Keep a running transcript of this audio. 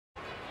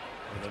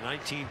with a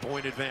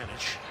 19-point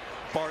advantage.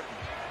 Barton.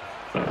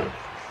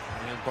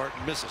 And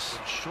Barton misses.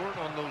 And short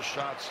on those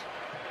shots.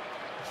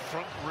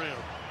 Front rim.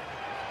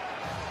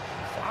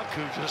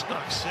 Facu just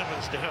knocked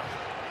Simmons down.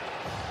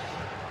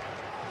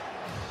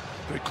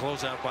 Good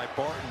closeout by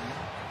Barton.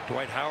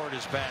 Dwight Howard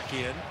is back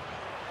in.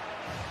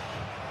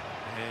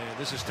 And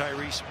this is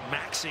Tyrese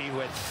Maxey, who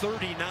had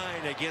 39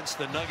 against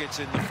the Nuggets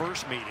in the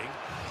first meeting.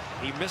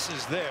 He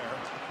misses there.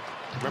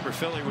 Remember,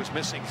 Philly was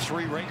missing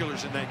 3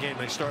 regulars in that game.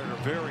 They started a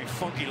very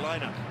funky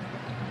lineup.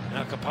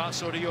 Now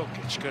Campazzo to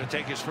Jokic. Going to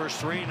take his first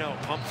 3. No,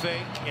 pump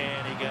fake.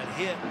 And he got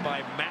hit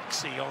by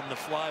Maxey on the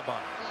flyby.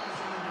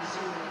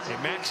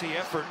 A Maxey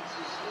effort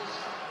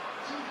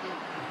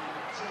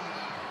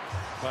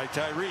by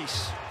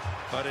Tyrese,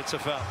 but it's a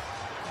foul.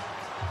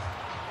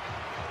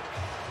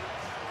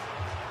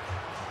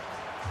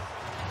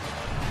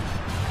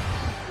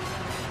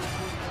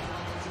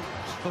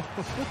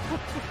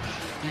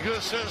 You're going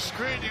to set a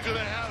screen. You're going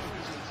to have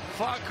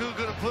Facu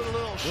going to put a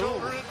little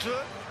shoulder into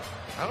it.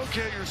 I don't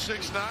care. You're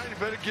 6'9". You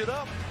better get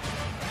up.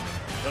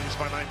 Nuggets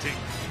by 19.